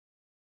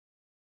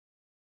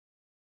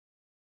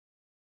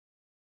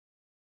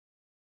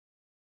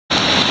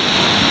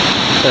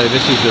So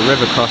this is the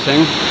river crossing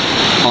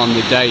on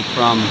the day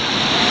from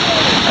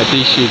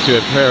Adishi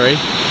to RVER,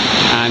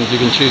 and you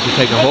can choose to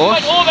take a horse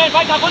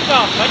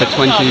for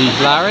 20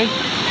 Lari,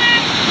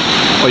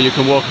 or you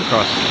can walk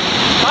across.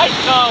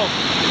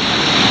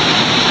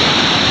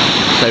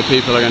 So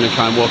people are going to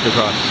try and walk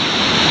across.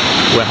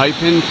 We're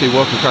hoping to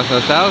walk across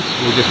ourselves.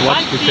 We'll just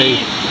watch to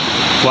see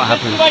what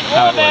happens,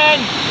 how it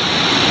works.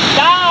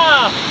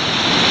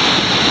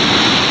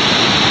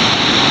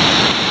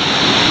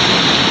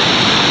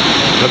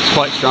 Looks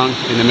quite strong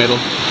in the middle.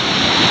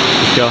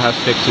 This girl has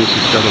sticks and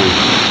she's struggling.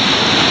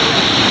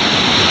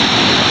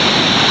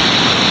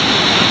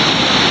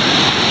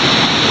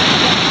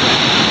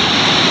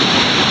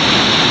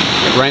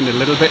 It rained a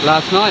little bit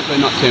last night, but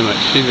not too much.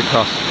 She's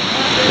across.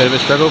 Bit of a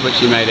struggle, but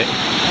she made it.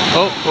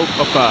 Oh,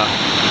 far.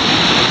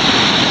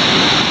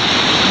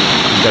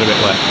 She's got a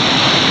bit wet.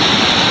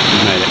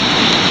 She's made it.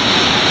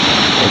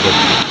 All good.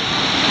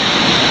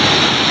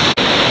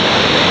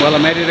 Well, I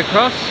made it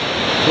across.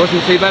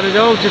 Wasn't too bad at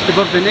all, just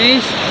above the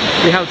knees.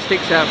 We held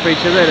sticks out for each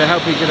other to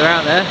help each other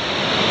out there.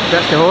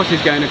 That's the horses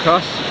going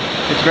across.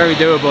 It's very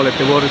doable if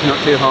the water's not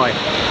too high.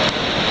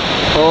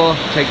 Or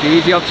take the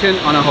easy option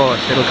on a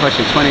horse. It'll cost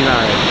you 20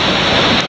 Lari.